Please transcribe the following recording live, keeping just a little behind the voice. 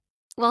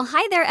Well,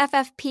 hi there,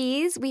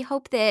 FFPs. We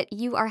hope that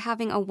you are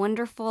having a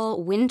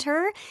wonderful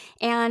winter.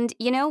 And,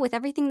 with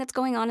everything that's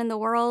going on in the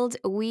world,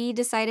 we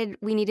decided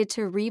we needed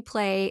to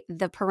replay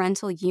the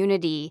parental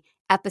unity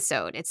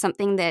episode. It's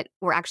something that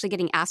we're actually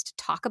getting asked to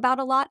talk about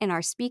a lot in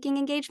our speaking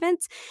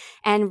engagements.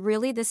 And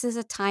really, this is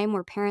a time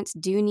where parents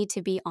do need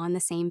to be on the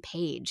same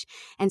page.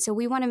 And so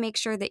we want to make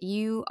sure that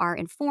you are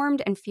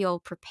informed and feel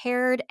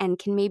prepared and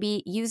can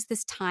maybe use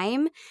this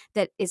time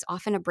that is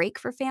often a break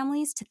for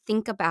families to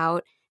think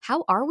about,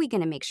 how are we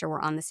going to make sure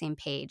we're on the same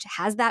page?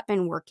 Has that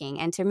been working?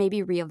 And to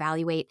maybe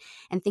reevaluate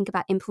and think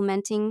about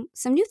implementing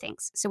some new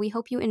things. So we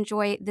hope you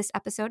enjoy this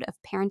episode of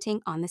Parenting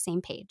on the Same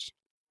Page.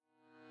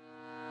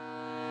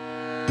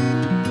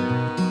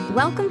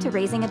 Welcome to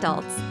Raising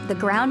Adults, the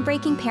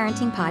groundbreaking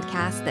parenting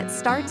podcast that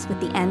starts with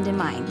the end in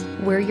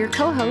mind. We're your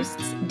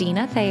co-hosts,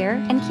 Dina Thayer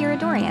and Kira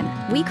Dorian.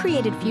 We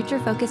created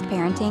future-focused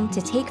parenting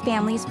to take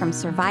families from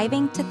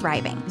surviving to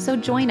thriving. So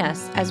join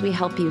us as we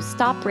help you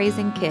stop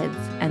raising kids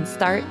and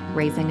start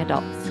raising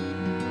adults.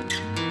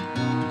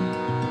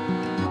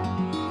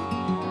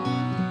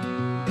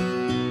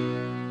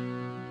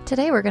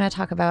 Today we're going to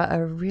talk about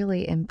a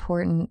really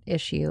important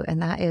issue,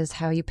 and that is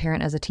how you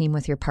parent as a team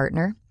with your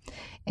partner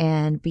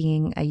and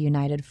being a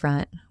united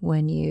front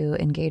when you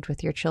engage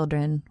with your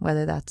children,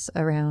 whether that's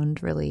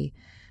around really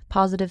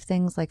positive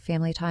things like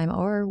family time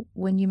or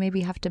when you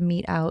maybe have to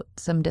mete out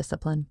some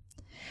discipline.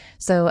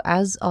 So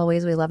as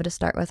always, we love to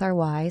start with our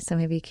why. So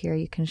maybe, Kira,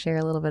 you can share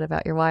a little bit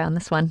about your why on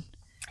this one.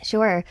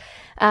 Sure.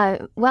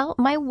 Well,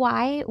 my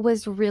why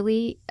was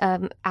really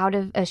out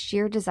of a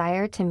sheer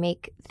desire to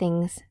make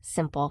things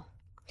simple.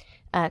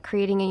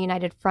 Creating a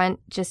united front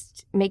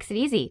just makes it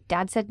easy.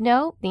 Dad said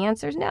no, the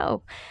answer is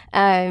no.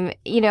 And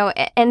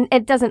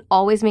it doesn't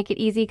always make it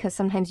easy because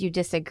sometimes you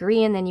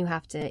disagree and then you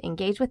have to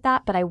engage with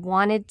that. But I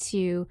wanted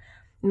to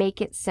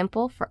make it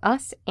simple for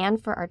us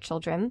and for our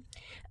children.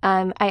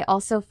 I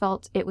also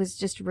felt it was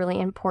just really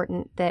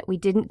important that we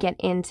didn't get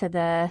into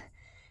the,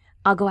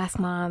 I'll go ask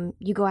mom,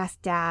 you go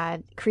ask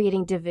dad,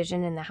 creating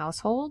division in the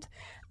household.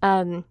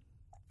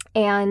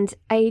 And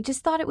I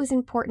just thought it was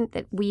important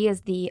that we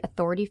as the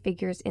authority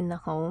figures in the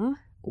home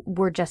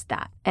were just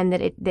that. And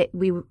that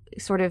we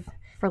sort of,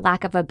 for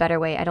lack of a better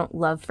way, I don't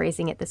love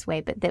phrasing it this way,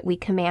 but that we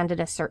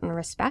commanded a certain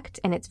respect.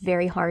 And it's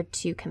very hard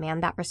to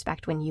command that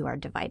respect when you are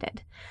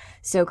divided.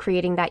 So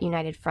creating that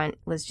united front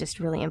was just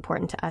really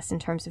important to us in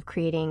terms of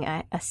creating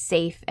a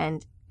safe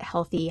and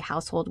healthy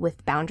household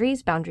with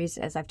boundaries. Boundaries,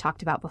 as I've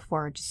talked about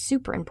before, are just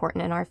super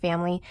important in our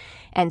family.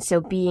 And so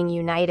being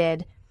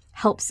united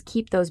helps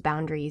keep those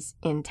boundaries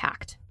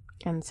intact.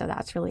 And so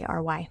that's really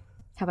our why.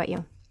 How about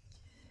you?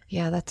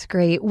 Yeah, that's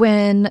great.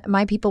 When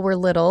my people were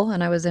little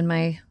and I was in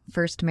my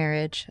first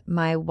marriage,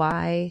 my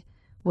why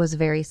was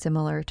very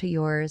similar to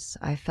yours.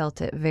 I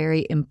felt it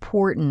very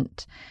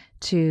important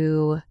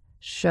to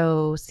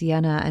show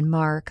Sienna and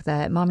Mark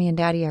that mommy and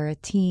daddy are a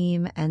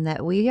team and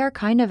that we are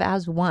kind of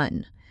as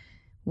one.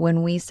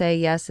 When we say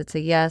yes, it's a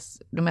yes,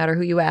 no matter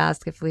who you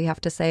ask. If we have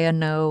to say a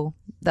no,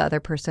 the other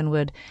person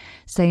would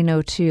say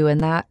no too.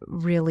 And that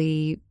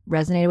really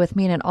resonated with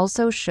me. And it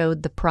also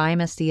showed the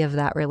primacy of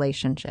that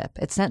relationship.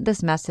 It sent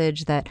this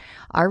message that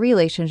our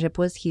relationship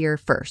was here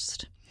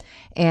first.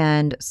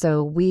 And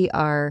so we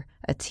are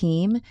a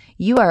team.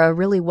 You are a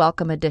really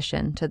welcome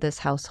addition to this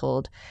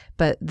household,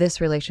 but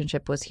this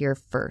relationship was here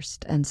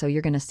first. And so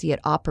you're going to see it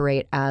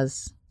operate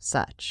as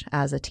such,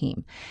 as a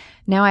team.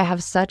 Now I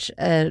have such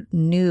a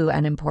new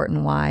and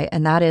important why,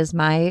 and that is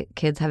my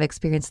kids have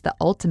experienced the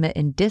ultimate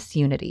in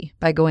disunity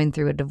by going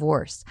through a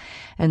divorce.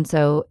 And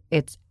so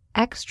it's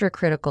extra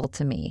critical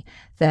to me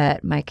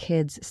that my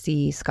kids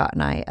see Scott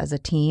and I as a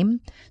team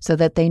so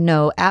that they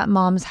know at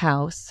mom's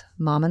house,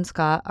 mom and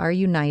Scott are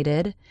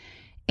united,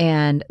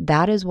 and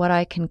that is what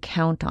I can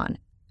count on.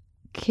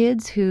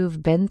 Kids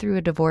who've been through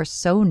a divorce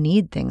so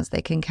need things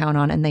they can count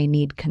on, and they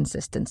need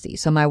consistency.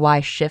 So my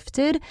why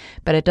shifted,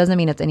 but it doesn't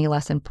mean it's any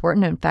less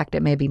important. In fact,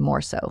 it may be more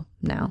so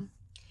now.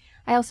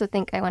 I also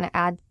think I want to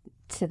add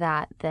to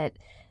that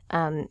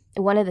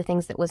one of the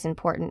things that was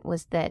important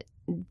was that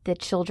the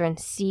children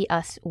see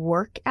us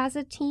work as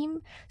a team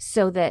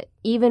so that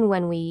even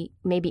when we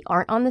maybe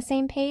aren't on the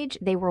same page,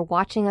 they were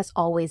watching us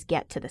always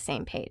get to the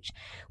same page,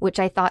 which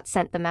I thought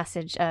sent the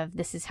message of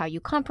this is how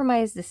you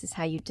compromise, this is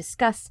how you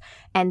discuss,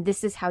 and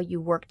this is how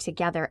you work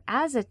together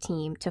as a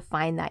team to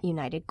find that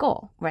united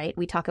goal, right?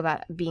 We talk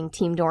about being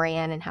Team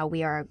Dorian and how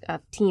we are a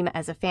team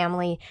as a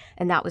family,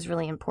 and that was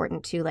really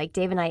important too. Like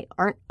Dave and I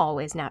aren't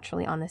always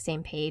naturally on the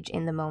same page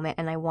in the moment,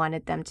 and I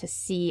wanted them to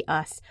see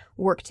us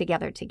work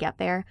together to get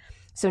there.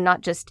 So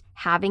not just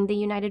having the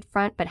united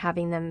front, but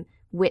having them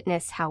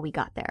witness how we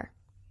got there.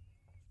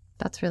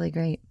 That's really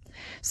great.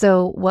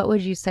 So what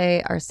would you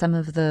say are some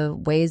of the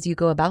ways you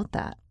go about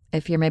that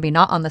if you're maybe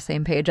not on the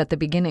same page at the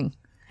beginning?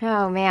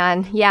 Oh,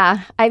 man.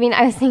 Yeah. I mean,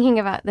 I was thinking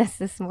about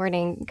this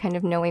morning, kind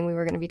of knowing we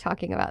were going to be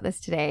talking about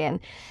this today. And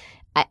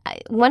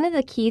one of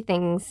the key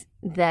things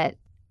that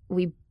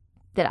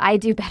I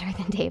do better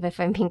than Dave, if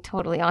I'm being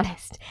totally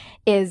honest,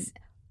 is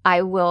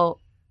I will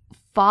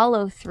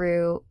follow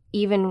through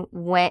even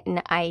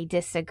when I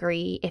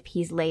disagree if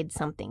he's laid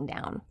something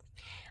down.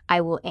 I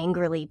will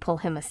angrily pull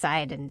him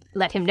aside and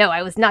let him know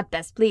I was not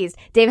best pleased.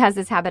 Dave has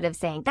this habit of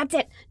saying, "That's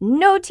it,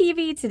 no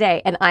TV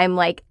today." And I'm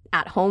like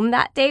at home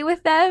that day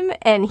with them,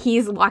 and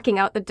he's walking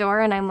out the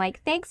door, and I'm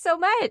like, "Thanks so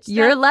much.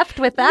 You're left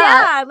with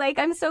that." Yeah, like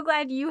I'm so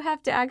glad you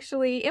have to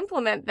actually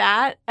implement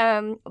that.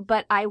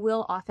 But I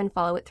will often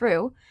follow it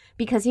through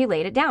because he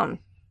laid it down.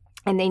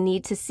 And they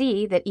need to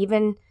see that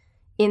even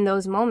in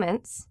those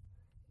moments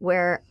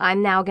where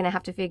I'm now going to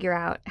have to figure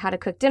out how to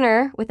cook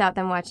dinner without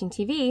them watching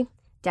TV,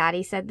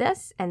 Daddy said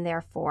this, and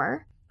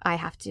therefore I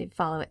have to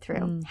follow it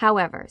through.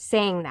 However,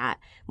 saying that,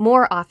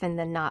 more often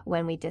than not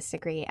when we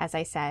disagree, as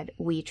I said,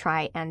 we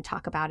try and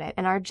talk about it.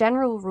 And our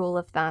general rule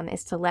of thumb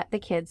is to let the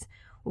kids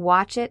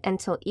watch it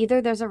until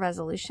either there's a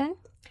resolution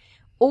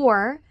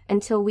or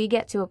until we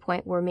get to a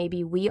point where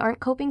maybe we aren't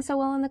coping so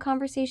well in the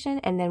conversation,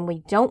 and then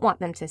we don't want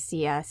them to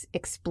see us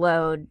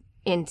explode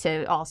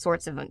into all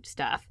sorts of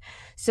stuff.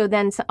 So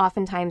then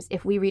oftentimes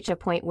if we reach a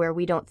point where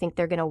we don't think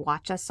they're going to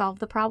watch us solve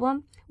the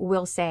problem,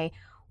 we'll say,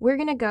 "We're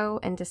going to go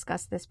and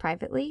discuss this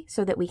privately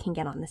so that we can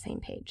get on the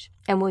same page."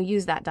 And we'll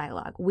use that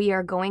dialogue. We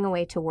are going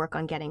away to work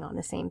on getting on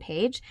the same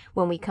page.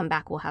 When we come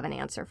back, we'll have an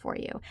answer for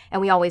you.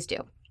 And we always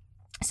do,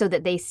 so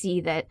that they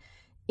see that,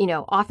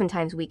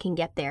 oftentimes we can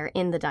get there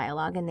in the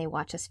dialogue and they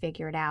watch us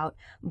figure it out.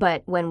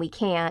 But when we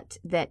can't,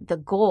 that the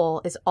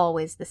goal is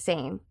always the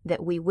same,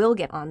 that we will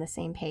get on the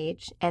same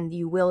page and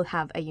you will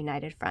have a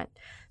united front.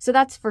 So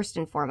that's first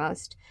and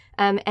foremost.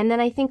 And then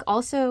I think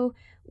also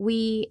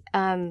we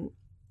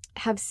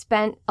have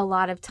spent a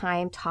lot of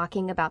time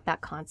talking about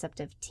that concept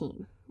of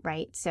team,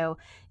 right? So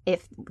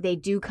if they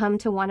do come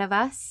to one of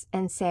us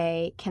and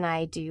say, "Can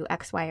I do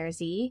X, Y, or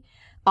Z?"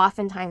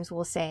 Oftentimes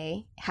we'll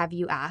say, "Have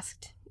you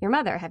asked your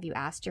mother? Have you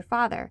asked your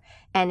father?"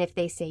 And if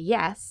they say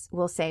yes,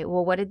 we'll say,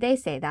 "Well, what did they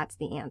say?" That's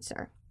the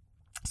answer.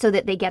 So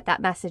that they get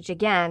that message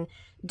again.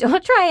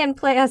 Don't try and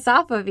play us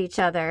off of each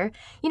other.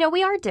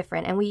 We are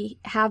different and we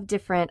have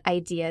different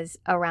ideas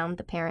around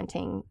the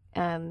parenting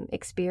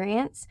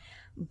experience.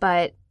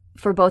 But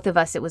for both of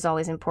us, it was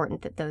always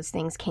important that those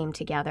things came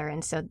together.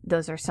 And so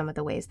those are some of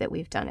the ways that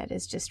we've done it,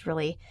 is just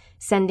really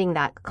sending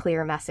that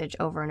clear message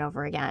over and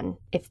over again.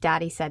 If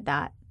Daddy said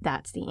that,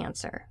 that's the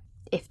answer.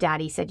 If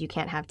Daddy said you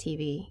can't have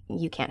TV,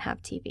 you can't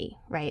have TV,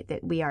 right?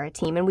 That we are a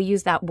team. And we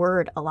use that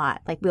word a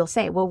lot. Like we'll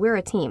say, "Well, we're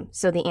a team.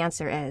 So the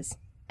answer is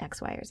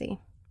X, Y, or Z."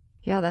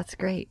 Yeah, that's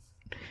great.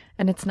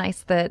 And it's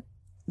nice that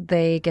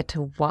they get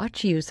to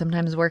watch you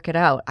sometimes work it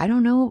out. I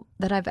don't know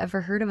that I've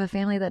ever heard of a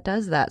family that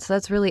does that. So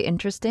that's really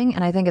interesting.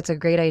 And I think it's a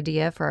great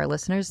idea for our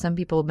listeners. Some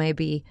people may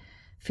be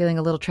feeling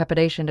a little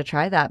trepidation to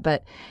try that.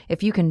 But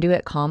if you can do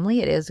it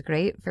calmly, it is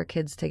great for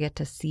kids to get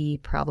to see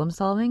problem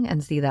solving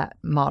and see that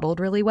modeled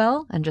really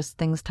well and just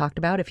things talked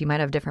about. If you might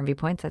have different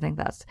viewpoints, I think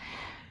that's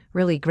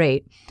really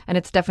great. And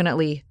it's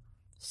definitely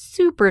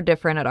super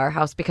different at our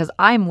house because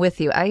I'm with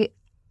you. I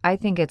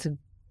think it's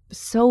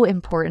so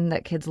important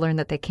that kids learn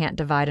that they can't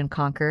divide and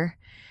conquer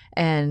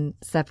and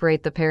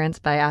separate the parents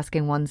by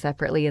asking one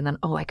separately and then,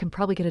 "Oh, I can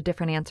probably get a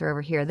different answer over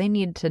here." They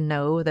need to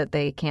know that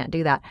they can't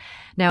do that.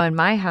 Now, in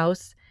my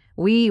house,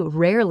 we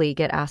rarely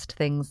get asked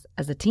things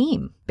as a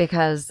team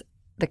because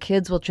the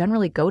kids will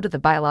generally go to the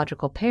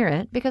biological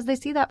parent because they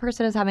see that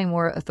person as having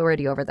more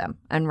authority over them,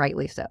 and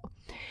rightly so.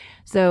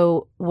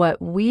 So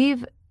what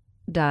we've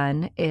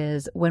done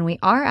is when we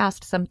are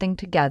asked something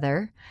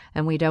together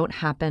and we don't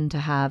happen to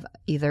have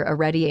either a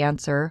ready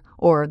answer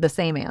or the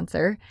same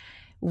answer,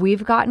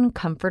 we've gotten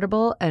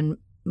comfortable and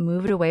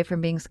moved away from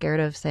being scared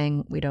of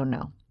saying we don't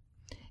know.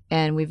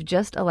 And we've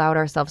just allowed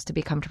ourselves to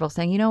be comfortable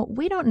saying,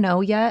 we don't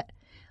know yet.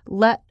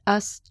 Let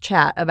us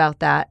chat about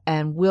that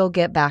and we'll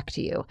get back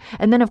to you.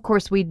 And then, of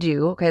course, we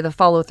do. Okay, the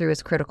follow through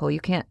is critical. You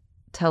can't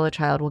tell a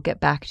child we'll get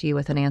back to you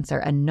with an answer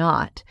and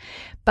not.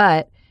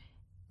 But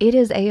it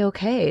is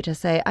a-okay to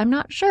say, I'm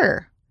not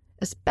sure,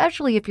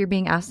 especially if you're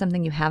being asked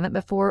something you haven't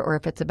before or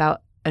if it's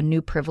about a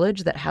new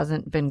privilege that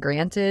hasn't been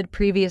granted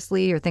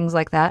previously or things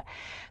like that.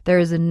 There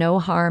is no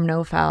harm,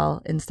 no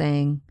foul in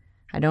saying,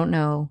 I don't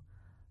know,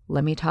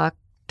 let me talk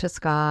to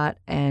Scott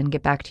and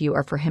get back to you,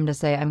 or for him to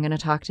say, I'm going to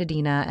talk to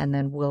Dina and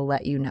then we'll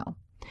let you know.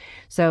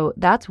 So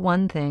that's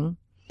one thing.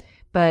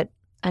 But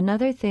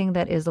another thing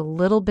that is a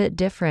little bit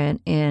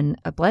different in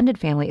a blended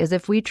family is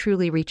if we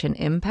truly reach an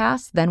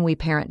impasse, then we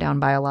parent down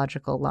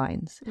biological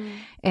lines.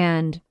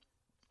 And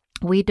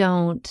we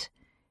don't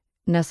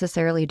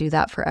necessarily do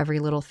that for every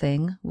little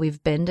thing.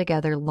 We've been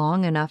together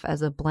long enough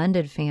as a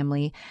blended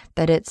family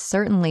that it's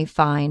certainly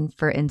fine,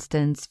 for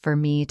instance, for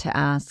me to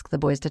ask the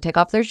boys to take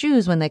off their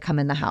shoes when they come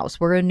in the house.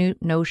 We're a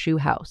no-shoe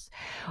house.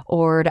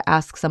 Or to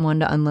ask someone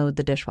to unload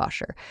the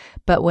dishwasher.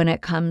 But when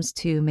it comes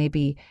to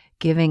maybe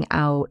giving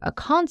out a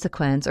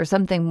consequence or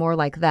something more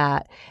like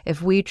that,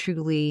 if we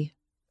truly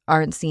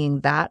aren't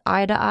seeing that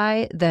eye to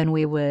eye, then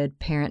we would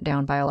parent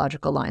down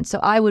biological lines. So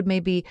I would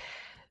maybe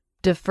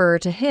defer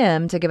to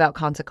him to give out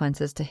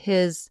consequences to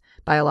his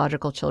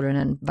biological children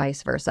and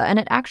vice versa. And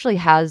it actually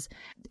has,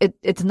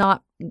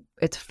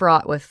 it's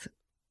fraught with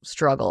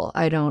struggle.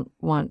 I don't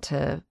want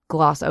to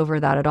gloss over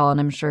that at all. And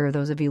I'm sure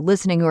those of you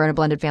listening who are in a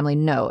blended family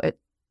know it.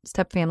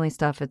 Step family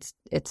stuff,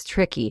 it's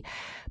tricky.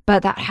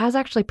 But that has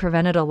actually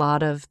prevented a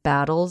lot of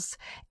battles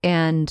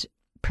and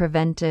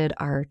prevented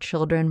our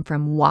children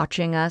from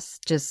watching us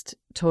just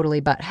totally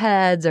butt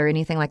heads or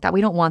anything like that. We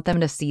don't want them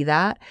to see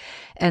that.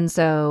 And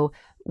so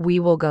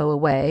we will go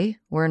away.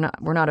 We're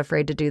not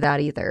afraid to do that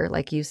either.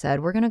 Like you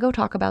said, we're going to go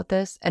talk about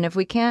this. And if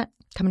we can't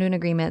come to an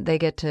agreement, they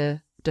get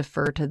to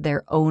defer to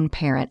their own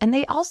parent. And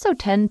they also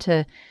tend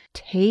to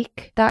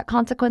take that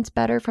consequence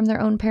better from their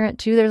own parent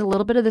too. There's a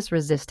little bit of this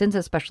resistance,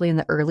 especially in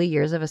the early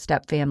years of a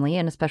step family,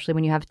 and especially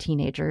when you have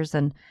teenagers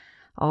and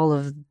all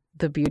of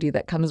the beauty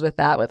that comes with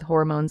that, with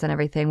hormones and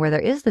everything, where there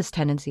is this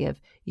tendency of,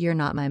 you're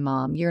not my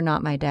mom, you're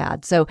not my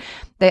dad. So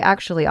they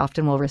actually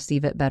often will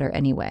receive it better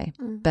anyway.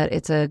 But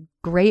it's a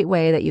great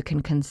way that you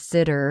can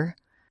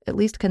at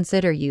least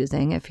consider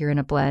using if you're in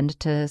a blend,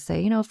 to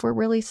say, if we're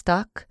really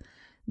stuck,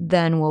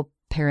 then we'll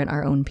parent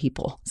our own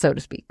people, so to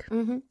speak.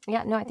 Mm-hmm.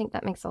 Yeah, no, I think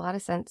that makes a lot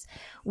of sense.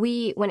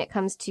 When it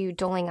comes to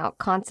doling out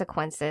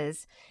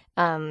consequences,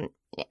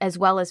 as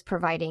well as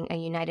providing a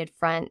united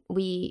front,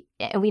 we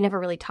never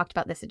really talked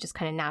about this. It just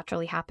kind of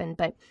naturally happened.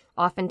 But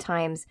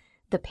oftentimes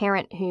the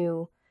parent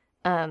who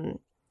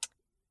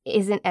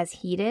isn't as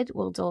heated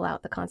will dole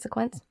out the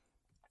consequence.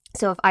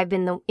 So if I've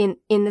been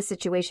in the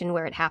situation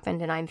where it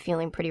happened and I'm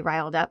feeling pretty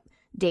riled up,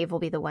 Dave will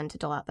be the one to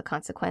dole out the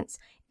consequence.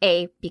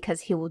 A,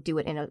 because he will do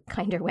it in a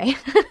kinder way.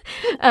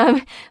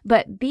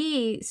 But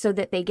B, so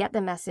that they get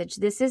the message,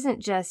 this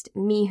isn't just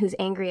me who's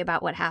angry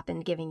about what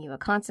happened giving you a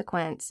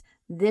consequence.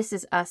 This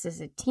is us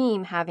as a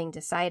team having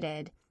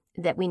decided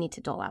that we need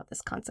to dole out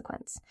this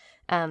consequence.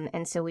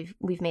 And so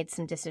we've made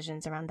some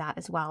decisions around that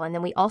as well. And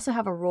then we also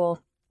have a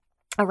rule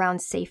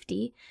around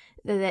safety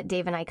that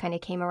Dave and I kind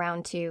of came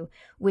around to,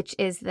 which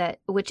is that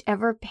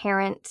whichever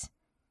parent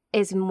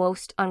is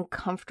most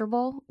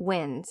uncomfortable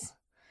wins.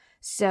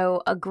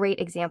 So a great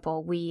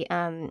example,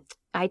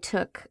 I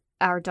took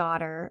our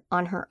daughter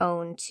on her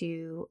own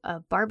to a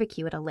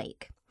barbecue at a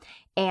lake,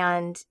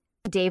 and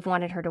Dave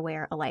wanted her to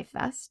wear a life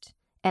vest,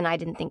 and I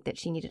didn't think that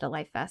she needed a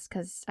life vest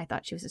because I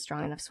thought she was a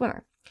strong enough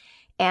swimmer.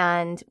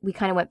 And we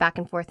kind of went back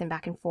and forth,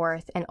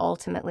 and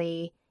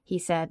ultimately he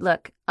said,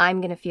 look,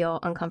 I'm going to feel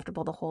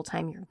uncomfortable the whole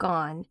time you're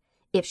gone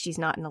if she's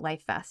not in a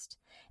life vest.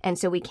 And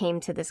so we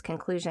came to this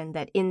conclusion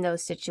that in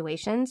those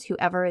situations,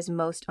 whoever is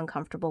most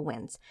uncomfortable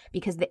wins,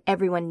 because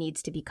everyone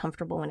needs to be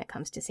comfortable when it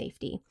comes to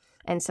safety.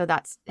 And so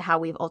that's how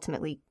we've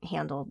ultimately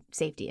handled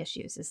safety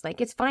issues. It's like,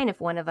 it's fine if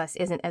one of us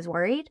isn't as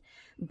worried,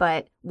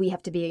 but we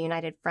have to be a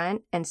united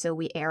front. And so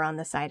we err on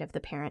the side of the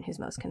parent who's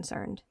most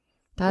concerned.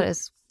 That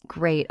is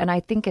great. And I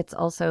think it's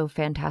also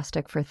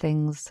fantastic for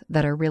things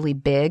that are really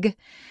big.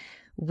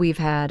 We've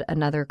had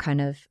another kind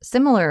of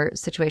similar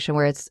situation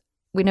where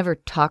we never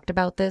talked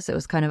about this. It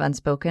was kind of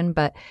unspoken,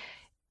 but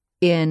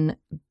in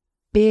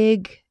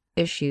big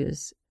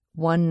issues,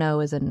 one no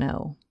is a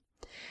no.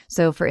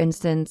 So for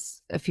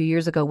instance, a few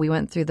years ago, we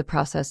went through the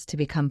process to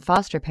become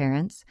foster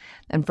parents,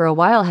 and for a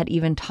while had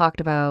even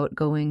talked about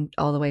going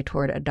all the way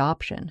toward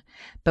adoption.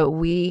 But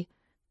we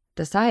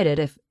decided,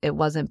 if it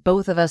wasn't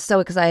both of us so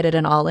excited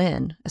and all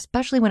in,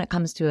 especially when it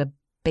comes to a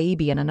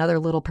baby in another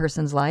little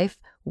person's life,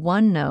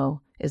 one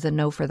no is a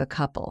no for the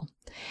couple.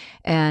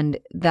 And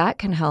that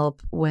can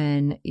help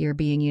when you're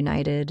being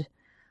united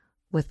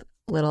with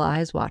little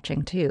eyes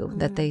watching too,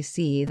 that they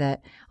see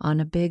that on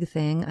a big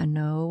thing, a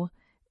no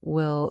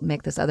will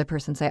make this other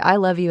person say, I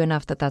love you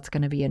enough that that's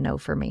going to be a no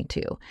for me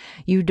too.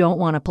 You don't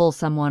want to pull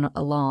someone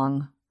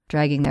along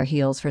dragging their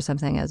heels for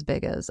something as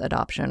big as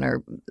adoption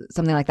or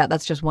something like that.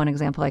 That's just one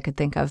example I could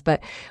think of.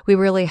 But we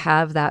really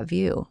have that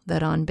view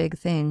that on big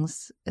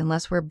things,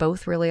 unless we're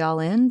both really all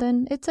in,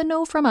 then it's a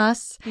no from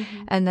us,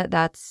 and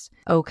that's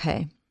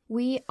okay.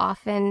 We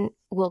often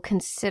will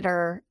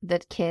consider the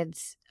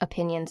kids'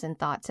 opinions and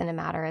thoughts in a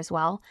matter as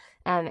well.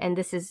 And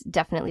this is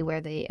definitely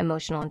where the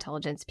emotional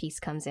intelligence piece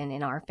comes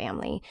in our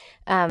family.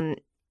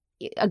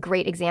 A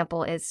great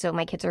example is, so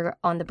my kids are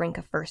on the brink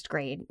of first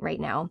grade right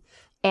now.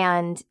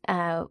 And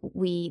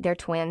they're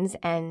twins,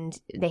 and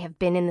they have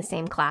been in the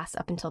same class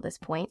up until this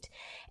point.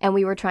 And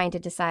we were trying to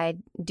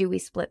decide, do we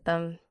split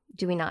them?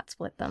 Do we not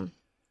split them?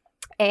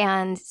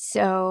 And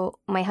so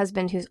my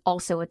husband, who's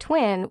also a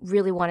twin,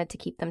 really wanted to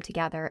keep them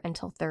together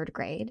until third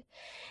grade.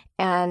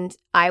 And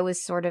I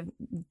was sort of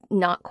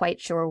not quite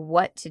sure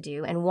what to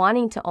do and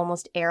wanting to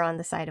almost err on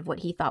the side of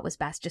what he thought was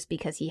best just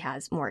because he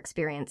has more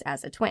experience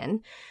as a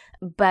twin.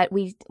 But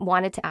we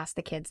wanted to ask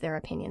the kids their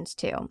opinions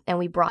too. And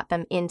we brought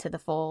them into the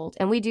fold.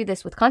 And we do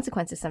this with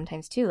consequences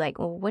sometimes too. Like,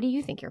 well, what do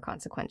you think your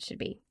consequence should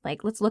be?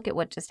 Like, let's look at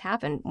what just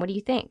happened. What do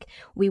you think?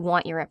 We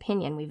want your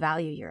opinion. We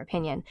value your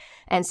opinion.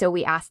 And so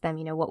we asked them,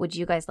 what would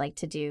you guys like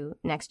to do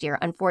next year?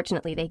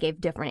 Unfortunately, they gave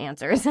different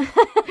answers.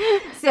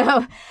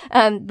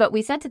 But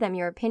we said to them,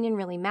 your opinion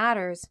really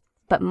matters,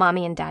 but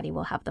mommy and daddy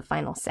will have the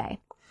final say.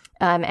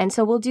 And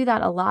so we'll do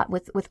that a lot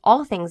with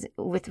all things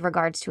with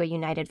regards to a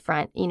united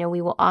front. We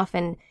will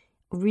often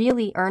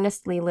really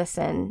earnestly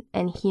listen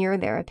and hear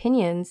their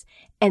opinions,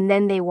 and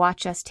then they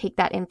watch us take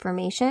that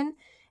information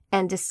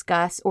and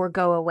discuss, or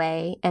go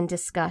away and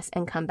discuss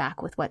and come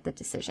back with what the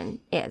decision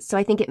is. So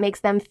I think it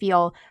makes them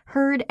feel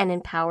heard and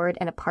empowered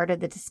and a part of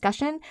the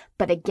discussion.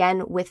 But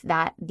again, with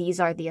that, these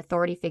are the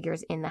authority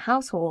figures in the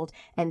household,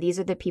 and these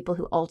are the people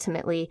who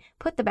ultimately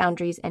put the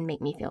boundaries and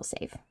make me feel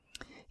safe.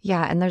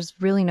 Yeah, and there's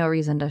really no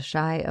reason to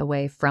shy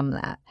away from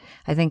that.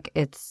 I think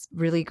it's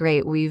really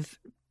great. We've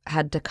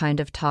had to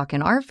kind of talk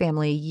in our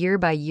family year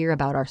by year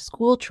about our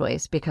school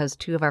choice because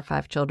 2 of our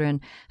 5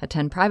 children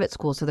attend private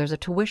school. So there's a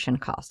tuition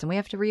cost, and we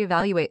have to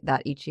reevaluate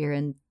that each year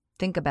and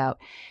think about,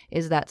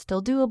 is that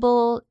still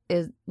doable?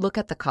 Look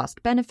at the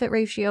cost benefit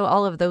ratio,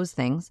 all of those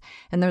things.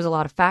 And there's a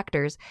lot of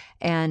factors.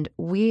 And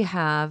we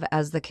have,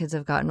 as the kids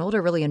have gotten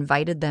older, really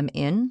invited them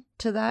in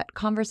to that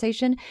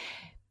conversation.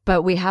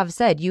 But we have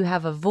said, you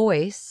have a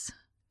voice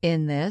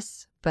in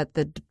this, but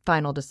the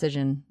final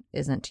decision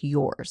isn't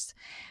yours.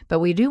 But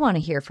we do want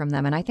to hear from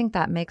them. And I think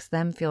that makes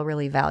them feel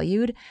really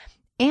valued.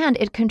 And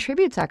it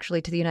contributes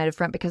actually to the United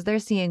Front because they're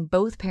seeing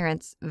both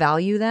parents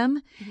value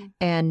them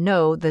and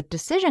know the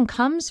decision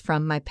comes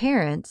from my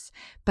parents,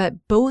 but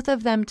both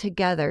of them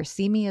together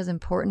see me as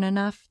important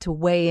enough to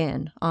weigh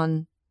in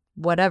on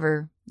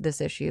whatever this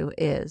issue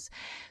is.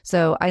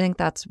 So I think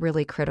that's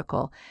really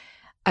critical.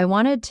 I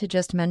wanted to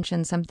just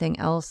mention something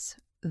else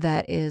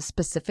that is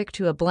specific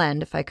to a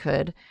blend, if I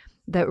could,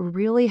 that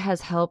really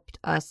has helped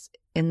us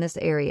in this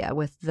area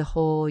with the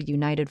whole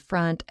United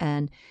Front,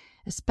 and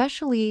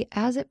especially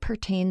as it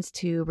pertains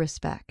to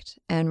respect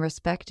and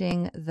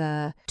respecting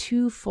the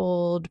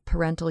twofold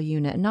parental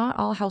unit. Not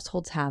all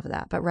households have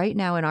that, but right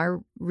now in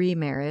our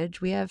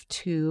remarriage, we have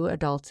 2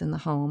 adults in the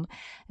home,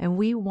 and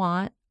we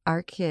want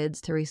our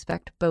kids to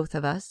respect both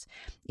of us,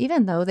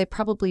 even though they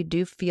probably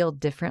do feel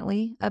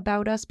differently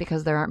about us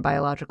because there aren't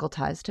biological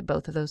ties to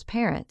both of those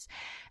parents.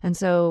 And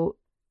so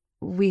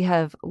we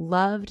have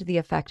loved the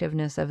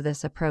effectiveness of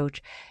this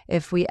approach.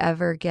 If we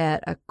ever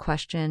get a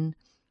question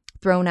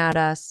thrown at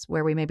us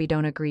where we maybe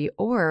don't agree,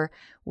 or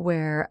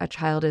where a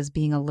child is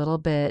being a little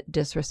bit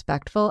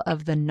disrespectful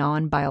of the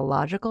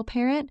non-biological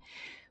parent,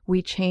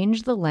 we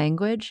change the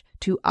language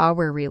to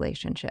our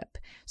relationship.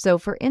 So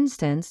for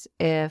instance,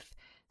 if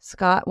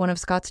Scott, one of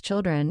Scott's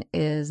children,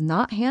 is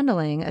not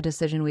handling a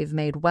decision we've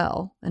made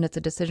well, and it's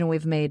a decision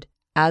we've made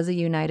as a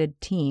united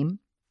team,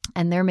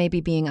 and they're maybe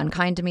being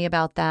unkind to me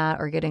about that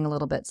or getting a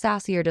little bit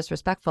sassy or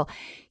disrespectful,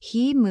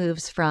 he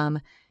moves from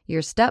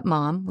your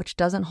stepmom, which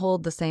doesn't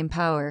hold the same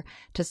power,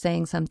 to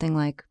saying something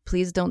like,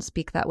 please don't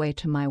speak that way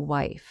to my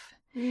wife.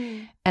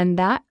 And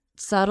that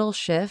subtle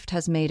shift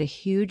has made a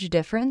huge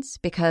difference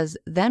because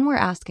then we're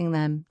asking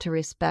them to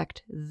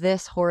respect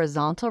this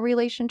horizontal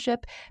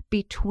relationship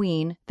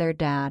between their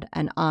dad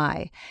and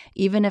I,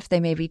 even if they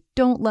maybe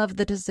don't love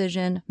the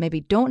decision, maybe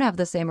don't have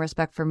the same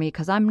respect for me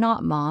because I'm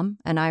not mom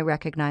and I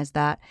recognize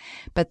that.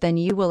 But then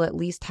you will at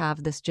least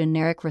have this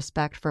generic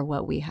respect for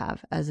what we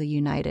have as a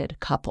united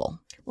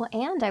couple. Well,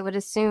 and I would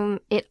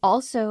assume it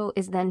also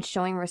is then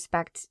showing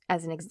respect,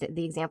 as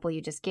the example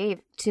you just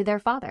gave, to their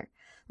father,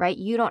 right?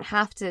 You don't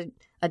have to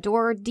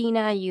adore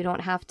Dina, you don't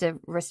have to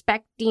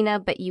respect Dina,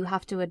 but you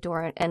have to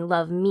adore and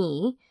love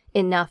me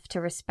enough to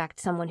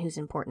respect someone who's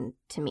important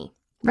to me.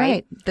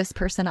 Right. This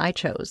person I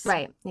chose.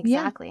 Right.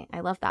 Exactly. Yeah. I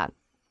love that.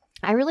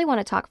 I really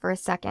want to talk for a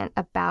second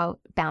about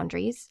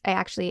boundaries.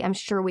 I'm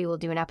sure we will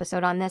do an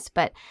episode on this,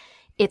 but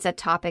it's a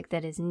topic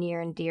that is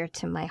near and dear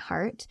to my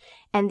heart.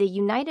 And the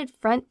United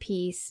Front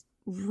piece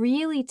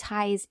really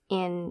ties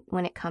in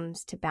when it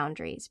comes to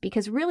boundaries,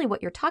 because really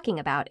what you're talking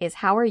about is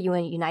how are you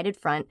in a united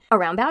front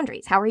around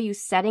boundaries? How are you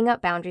setting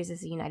up boundaries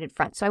as a united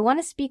front? So I want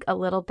to speak a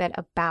little bit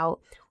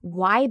about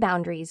why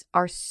boundaries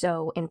are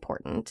so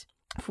important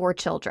for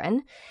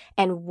children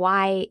and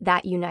why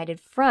that united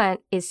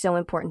front is so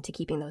important to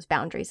keeping those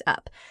boundaries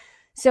up.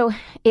 So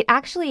it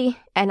actually,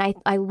 and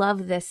I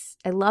love this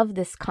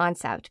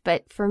concept,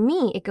 but for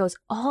me, it goes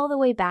all the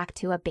way back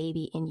to a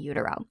baby in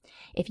utero.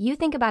 If you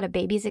think about a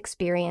baby's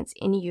experience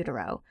in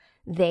utero,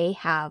 they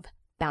have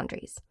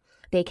boundaries.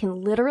 They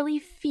can literally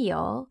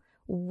feel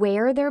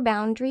where their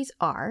boundaries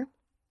are.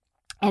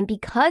 And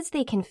because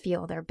they can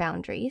feel their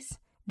boundaries,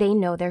 they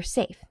know they're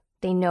safe.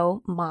 They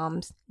know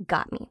mom's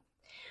got me.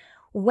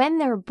 When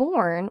they're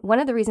born, one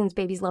of the reasons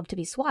babies love to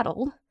be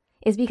swaddled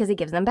is because it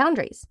gives them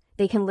boundaries.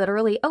 They can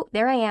literally, oh,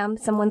 there I am,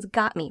 someone's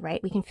got me,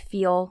 right? We can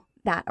feel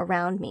that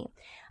around me.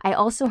 I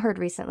also heard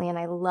recently, and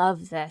I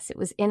love this,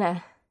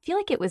 I feel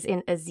like it was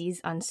in Aziz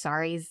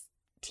Ansari's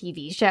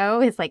TV show,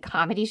 his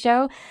comedy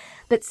show,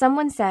 but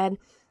someone said,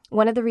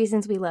 one of the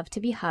reasons we love to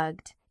be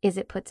hugged is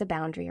it puts a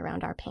boundary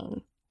around our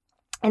pain.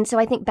 And so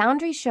I think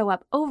boundaries show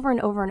up over and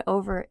over and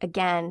over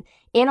again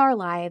in our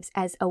lives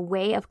as a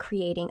way of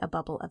creating a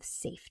bubble of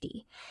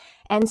safety.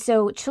 And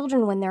so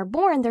children, when they're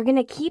born, they're going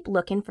to keep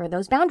looking for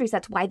those boundaries.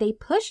 That's why they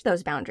push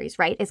those boundaries,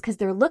 right? Is because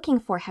they're looking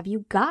for, have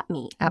you got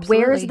me?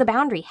 Absolutely. Where's the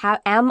boundary? How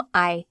am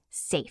I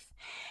safe?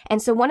 And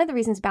so one of the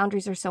reasons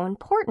boundaries are so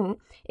important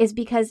is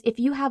because if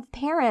you have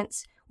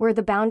parents where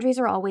the boundaries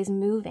are always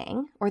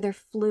moving or they're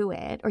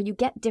fluid or you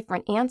get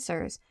different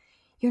answers,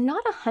 you're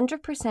not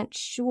 100%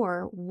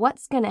 sure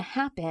what's going to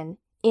happen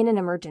in an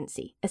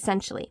emergency,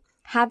 essentially.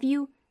 Have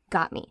you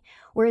got me.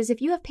 Whereas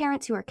if you have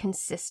parents who are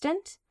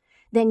consistent,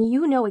 then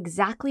you know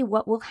exactly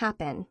what will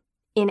happen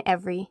in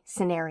every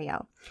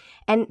scenario.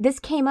 And this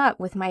came up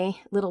with my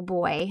little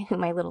boy,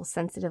 my little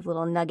sensitive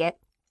little nugget.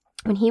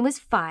 When he was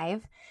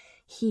 5,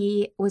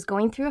 he was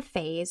going through a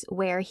phase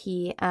where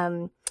he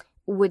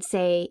would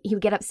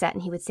get upset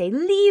and he would say,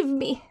 "Leave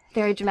me,"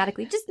 very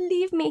dramatically, "just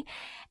leave me."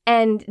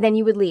 And then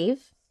you would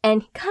leave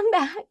and come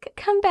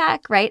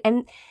back, right?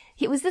 And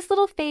it was this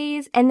little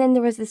phase. And then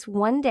there was this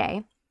one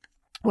day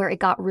where it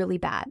got really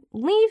bad.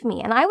 "Leave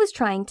me." And I was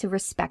trying to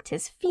respect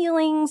his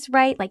feelings,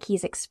 right? Like,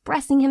 he's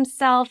expressing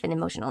himself, and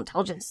emotional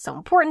intelligence is so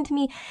important to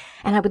me.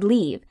 And I would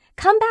leave.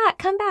 Come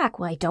back.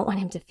 Well, I don't want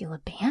him to feel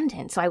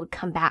abandoned. So I would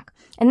come back.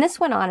 And this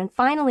went on. And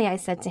finally I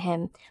said to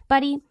him,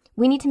 "Buddy,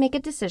 we need to make a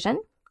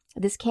decision.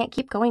 This can't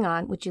keep going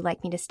on. Would you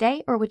like me to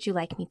stay or would you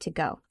like me to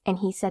go?" And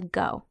he said,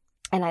 "Go."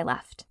 And I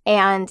left.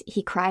 And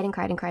he cried and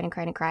cried and cried and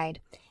cried and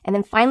cried. And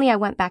then finally I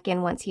went back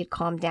in once he had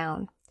calmed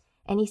down.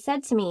 And he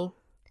said to me,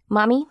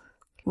 "Mommy,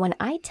 when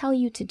I tell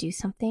you to do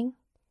something,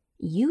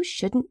 you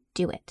shouldn't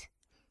do it.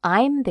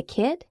 I'm the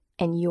kid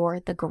and you're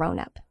the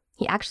grown-up."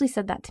 He actually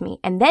said that to me.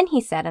 And then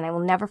he said, and I will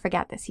never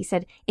forget this, he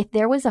said, "If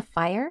there was a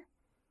fire,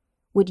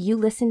 would you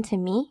listen to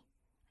me?"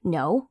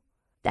 "No,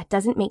 that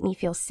doesn't make me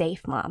feel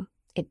safe, Mom.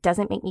 It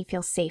doesn't make me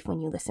feel safe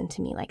when you listen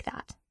to me like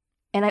that."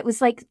 And it was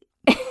like,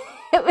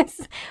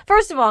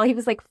 first of all, he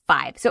was like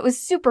 5. So it was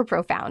super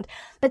profound.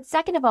 But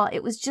second of all,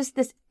 it was just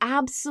this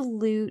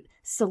absolute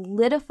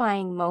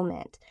solidifying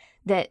moment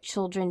that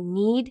children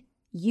need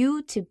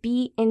you to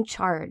be in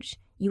charge.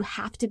 You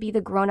have to be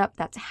the grown-up.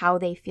 That's how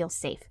they feel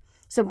safe.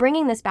 So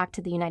bringing this back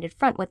to the United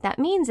Front, what that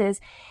means is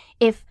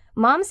if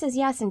mom says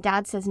yes and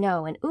dad says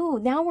no, and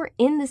now we're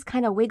in this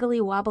kind of wiggly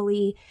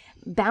wobbly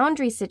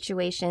boundary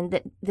situation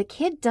that the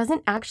kid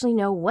doesn't actually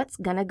know what's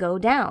going to go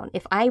down.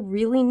 If I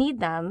really need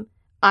them,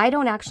 I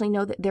don't actually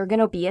know that they're going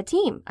to be a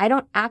team. I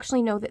don't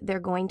actually know that they're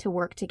going to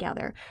work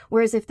together.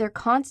 Whereas if they're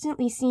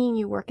constantly seeing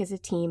you work as a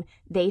team,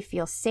 they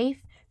feel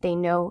safe. They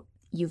know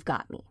you've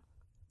got me.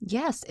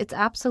 Yes, it's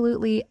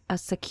absolutely a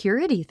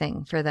security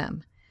thing for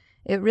them.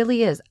 It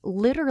really is.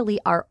 Literally,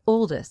 our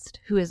oldest,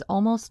 who is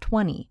almost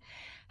 20,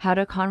 had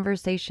a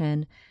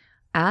conversation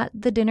at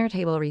the dinner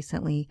table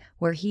recently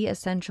where he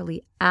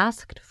essentially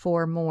asked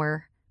for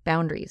more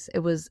boundaries. It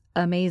was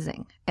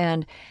amazing.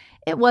 And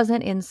it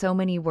wasn't in so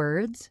many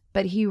words,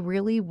 but he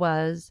really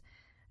was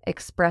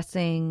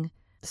expressing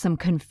some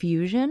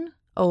confusion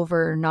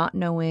over not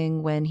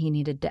knowing when he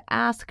needed to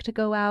ask to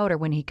go out or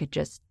when he could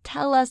just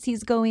tell us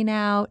he's going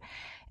out.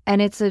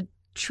 And it's a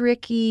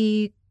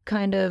tricky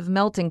kind of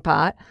melting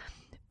pot,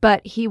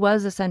 but he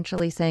was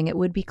essentially saying it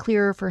would be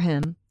clearer for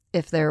him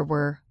if there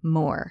were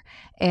more.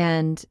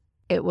 And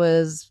it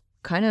was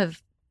kind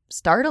of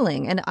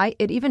startling. And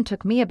it even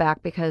took me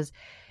aback because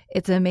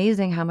it's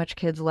amazing how much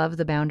kids love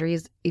the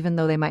boundaries, even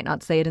though they might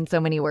not say it in so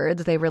many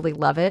words. They really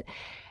love it.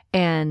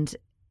 And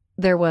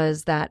there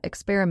was that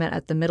experiment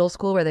at the middle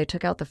school where they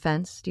took out the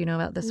fence. Do you know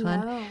about this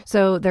one?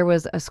 So there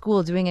was a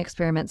school doing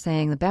experiments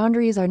saying the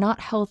boundaries are not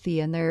healthy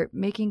and they're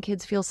making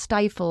kids feel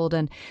stifled.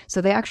 And so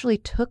they actually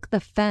took the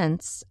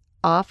fence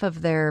off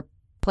of their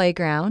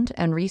playground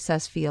and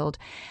recess field.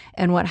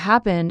 And what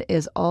happened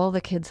is all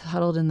the kids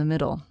huddled in the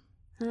middle.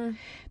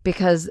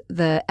 Because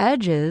the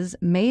edges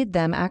made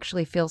them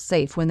actually feel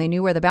safe. When they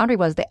knew where the boundary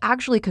was, they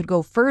actually could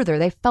go further.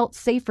 They felt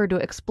safer to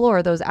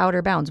explore those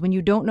outer bounds. When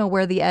you don't know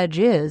where the edge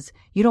is,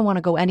 you don't want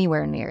to go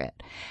anywhere near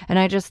it. And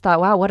I just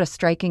thought, wow, what a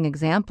striking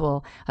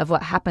example of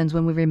what happens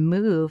when we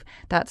remove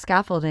that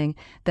scaffolding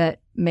that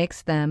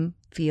makes them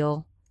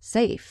feel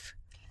safe.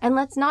 And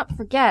let's not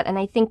forget, and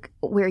I think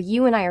where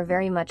you and I are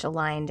very much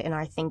aligned in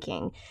our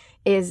thinking,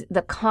 is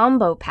the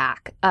combo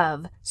pack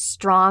of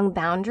strong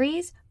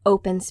boundaries,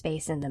 open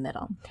space in the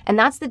middle. And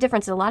that's the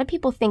difference. A lot of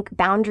people think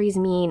boundaries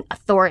mean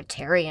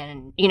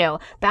authoritarian,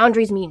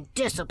 boundaries mean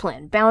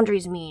discipline,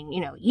 boundaries mean,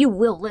 you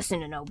will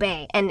listen and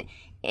obey. And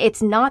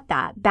it's not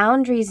that.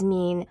 Boundaries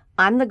mean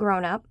I'm the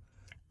grown-up,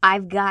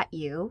 I've got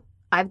you,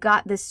 I've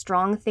got this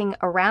strong thing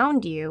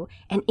around you,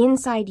 and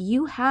inside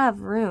you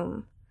have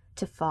room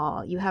to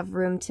fall. You have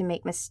room to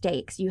make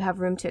mistakes. You have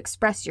room to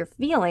express your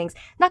feelings.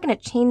 I'm not going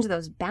to change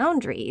those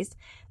boundaries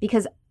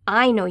because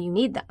I know you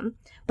need them,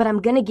 but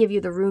I'm going to give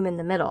you the room in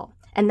the middle.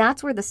 And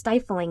that's where the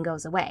stifling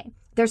goes away.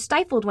 They're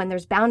stifled when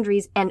there's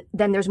boundaries and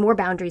then there's more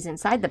boundaries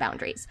inside the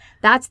boundaries.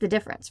 That's the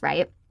difference,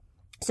 right?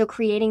 So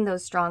creating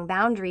those strong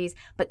boundaries,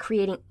 but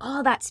creating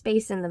all that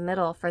space in the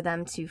middle for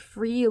them to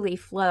freely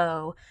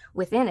flow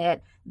within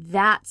it,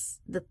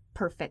 that's the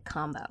perfect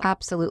combo.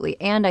 Absolutely.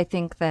 And I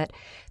think that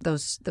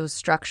those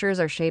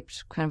structures are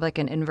shaped kind of like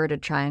an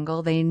inverted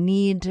triangle. They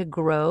need to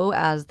grow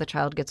as the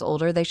child gets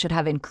older. They should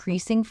have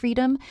increasing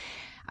freedom.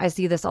 I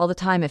see this all the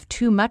time. If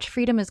too much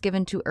freedom is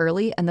given too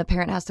early and the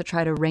parent has to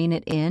try to rein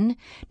it in,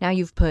 now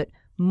you've put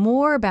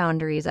more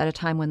boundaries at a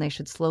time when they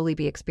should slowly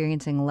be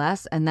experiencing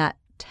less, and that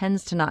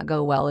tends to not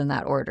go well in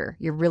that order.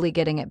 You're really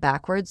getting it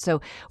backwards.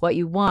 So what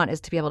you want is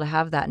to be able to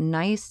have that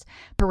nice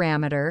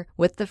parameter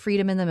with the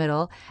freedom in the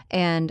middle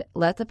and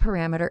let the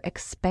parameter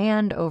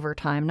expand over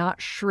time,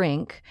 not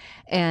shrink.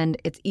 And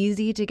it's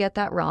easy to get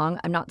that wrong.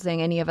 I'm not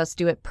saying any of us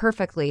do it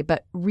perfectly,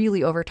 but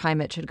really over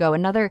time it should go.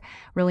 Another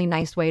really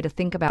nice way to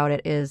think about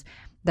it is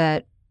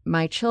that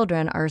my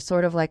children are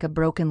sort of like a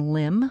broken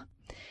limb,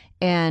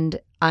 and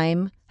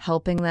I'm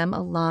helping them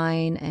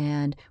align,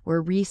 and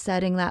we're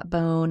resetting that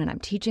bone, and I'm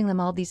teaching them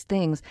all these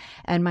things.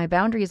 And my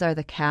boundaries are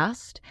the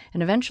cast,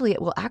 and eventually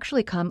it will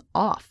actually come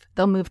off.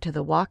 They'll move to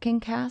the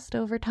walking cast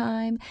over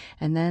time,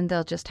 and then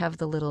they'll just have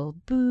the little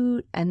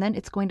boot, and then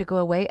it's going to go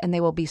away, and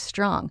they will be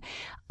strong.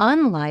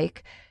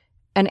 Unlike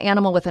an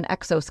animal with an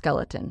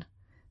exoskeleton,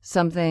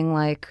 something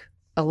like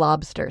a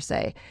lobster,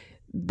 say.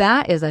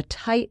 That is a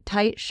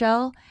tight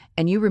shell,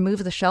 and you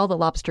remove the shell, the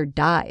lobster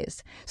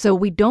dies. So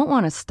we don't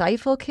want to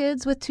stifle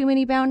kids with too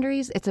many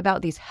boundaries. It's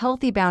about these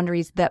healthy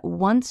boundaries that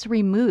once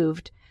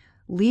removed,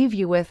 leave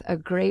you with a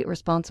great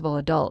responsible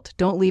adult.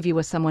 Don't leave you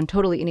with someone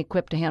totally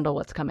inequipped to handle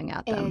what's coming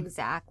at them.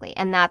 Exactly.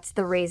 And that's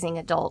the raising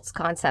adults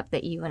concept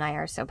that you and I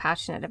are so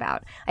passionate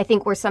about. I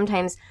think where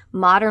sometimes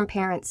modern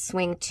parents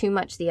swing too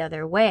much the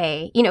other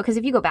way, you know, because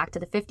if you go back to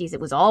the 50s, it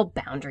was all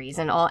boundaries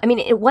and all. I mean,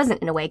 it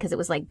wasn't in a way because it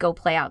was like, go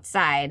play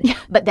outside,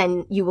 but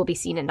then you will be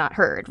seen and not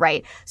heard,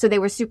 right? So they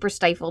were super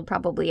stifled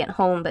probably at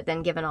home, but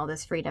then given all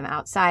this freedom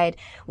outside.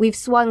 We've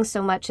swung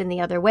so much in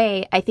the other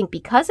way, I think,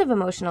 because of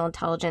emotional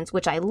intelligence,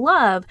 which I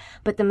love.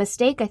 But the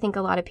mistake I think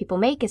a lot of people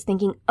make is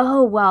thinking,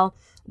 oh, well,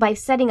 by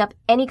setting up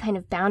any kind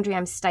of boundary,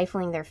 I'm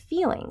stifling their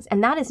feelings.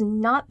 And that is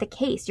not the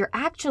case. You're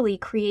actually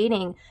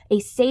creating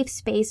a safe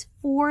space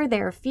for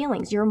their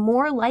feelings. You're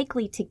more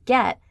likely to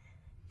get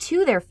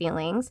to their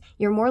feelings.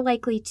 You're more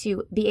likely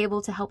to be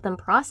able to help them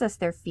process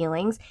their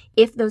feelings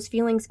if those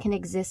feelings can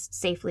exist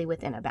safely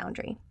within a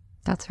boundary.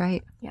 That's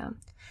right. Yeah.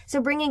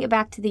 So bringing it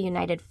back to the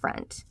United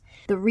Front,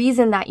 the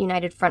reason that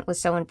United Front was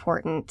so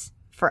important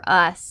for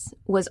us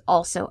was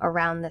also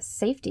around the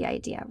safety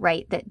idea,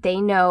 right? That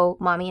they know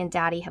mommy and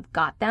daddy have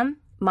got them.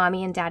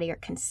 Mommy and daddy are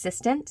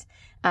consistent.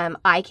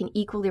 I can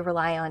equally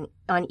rely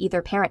on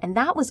either parent. And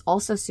that was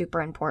also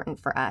super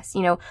important for us.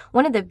 You know,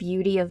 one of the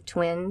beauty of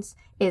twins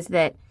is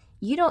that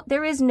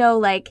there is no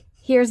like,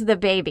 here's the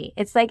baby.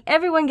 It's like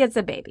everyone gets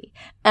a baby.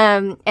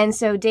 And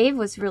so Dave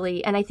was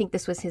really, and I think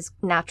this was his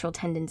natural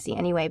tendency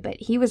anyway, but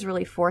he was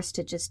really forced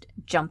to just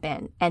jump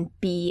in and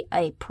be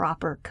a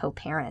proper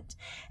co-parent.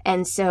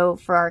 And so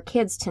for our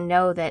kids to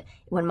know that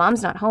when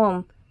mom's not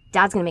home,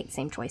 dad's going to make the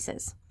same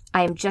choices.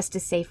 I am just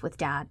as safe with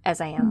dad as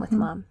I am with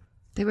mom.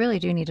 They really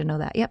do need to know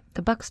that. Yep,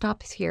 the buck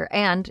stops here.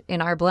 And in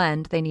our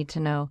blend, they need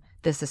to know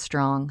this is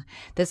strong.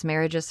 This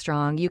marriage is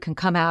strong. You can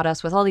come at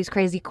us with all these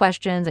crazy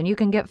questions and you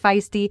can get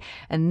feisty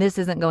and this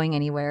isn't going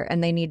anywhere.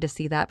 And they need to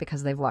see that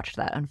because they've watched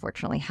that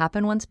unfortunately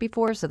happen once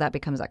before. So that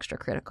becomes extra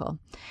critical.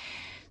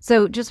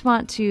 So just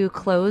want to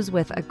close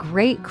with a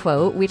great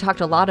quote. We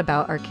talked a lot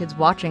about our kids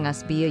watching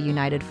us be a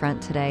united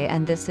front today.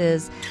 And this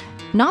is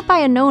not by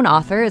a known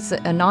author. It's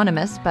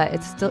anonymous, but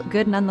it's still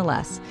good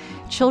nonetheless.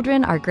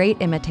 Children are great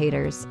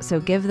imitators,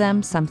 so give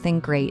them something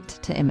great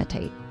to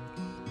imitate.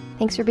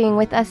 Thanks for being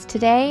with us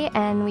today,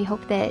 and we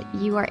hope that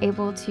you are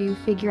able to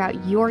figure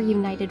out your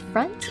united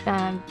front,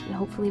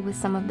 hopefully with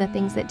some of the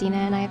things that Dina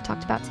and I have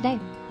talked about today.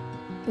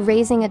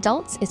 Raising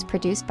Adults is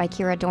produced by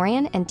Kira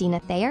Dorian and Dina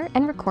Thayer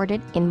and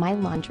recorded in my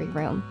laundry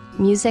room.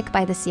 Music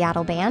by the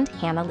Seattle band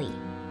Hannah Lee.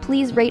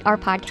 Please rate our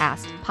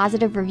podcast.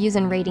 Positive reviews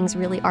and ratings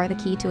really are the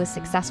key to a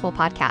successful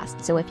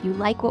podcast. So if you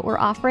like what we're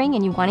offering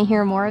and you want to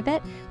hear more of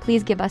it,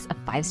 please give us a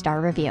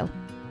 5-star review.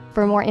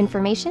 For more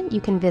information,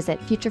 you can visit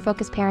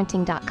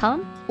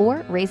futurefocusedparenting.com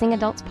or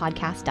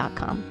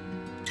raisingadultspodcast.com.